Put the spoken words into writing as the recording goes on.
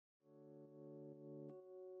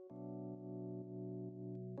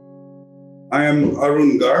I am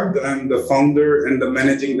Arun Garg. I'm the founder and the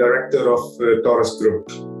managing director of Taurus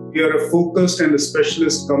Group. We are a focused and a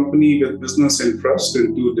specialist company with business interest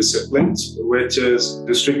in two disciplines, which is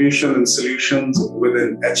distribution and solutions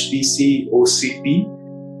within HPC, OCP.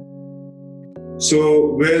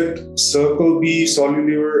 So with Circle B,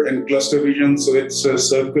 Solulever, and Cluster Vision, so it's a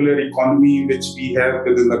circular economy which we have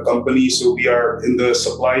within the company. So we are in the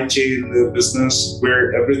supply chain business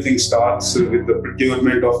where everything starts with the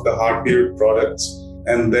procurement of the hardware products.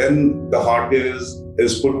 And then the hardware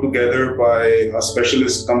is put together by a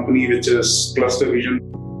specialist company, which is Cluster Vision.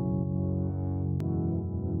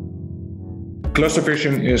 Cluster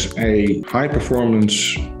Vision is a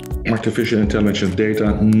high-performance artificial intelligence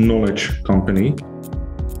data knowledge company.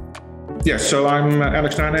 Yes, so I'm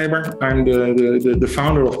Alex Nijnheber. I'm the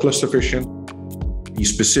founder of Cluster Vision. We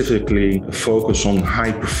specifically focus on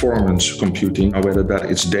high-performance computing, whether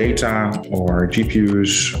that is data or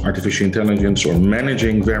GPUs, artificial intelligence, or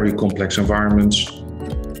managing very complex environments.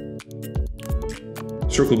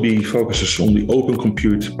 Circle B focuses on the open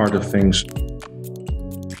compute part of things.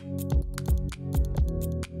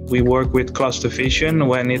 We work with Cluster Vision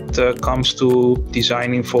when it comes to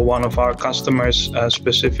designing for one of our customers,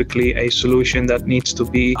 specifically a solution that needs to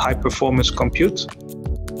be high-performance compute.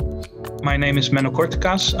 My name is Menno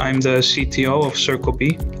Kortekas. I'm the CTO of Circle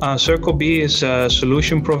B. Circle B is a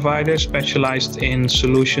solution provider specialized in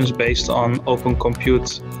solutions based on open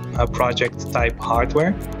compute project type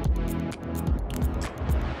hardware.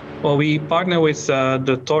 Well, we partner with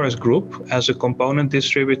the Taurus Group as a component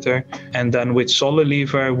distributor, and then with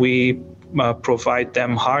Solulever, we provide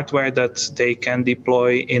them hardware that they can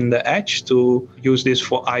deploy in the edge to use this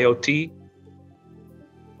for IoT.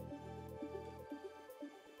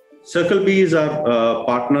 Circle B is our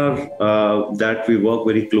partner that we work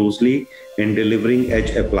very closely in delivering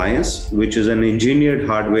Edge Appliance, which is an engineered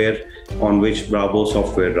hardware on which Bravo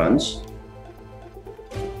software runs.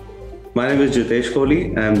 My name is Jitesh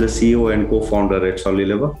Kohli. I am the CEO and co-founder at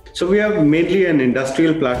Solulever. So we are mainly an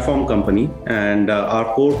industrial platform company, and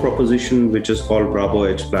our core proposition, which is called Bravo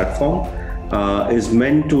Edge Platform, is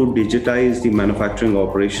meant to digitize the manufacturing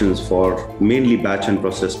operations for mainly batch and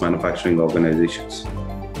process manufacturing organizations.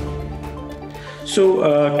 So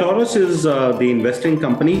Taurus is the investing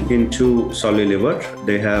company into Solulever.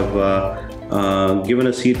 They have given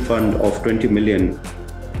a seed fund of 20 million.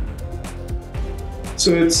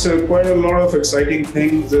 So it's quite a lot of exciting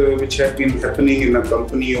things which have been happening in the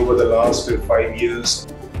company over the last 5 years.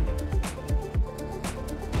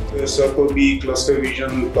 Circle B, Cluster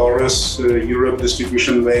Vision, Taurus, Europe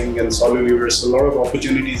distribution wing, and Solulever. So a lot of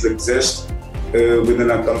opportunities exist within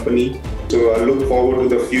our company. So I look forward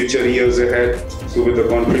to the future years ahead. So with the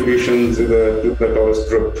contributions to the Taurus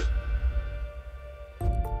Group.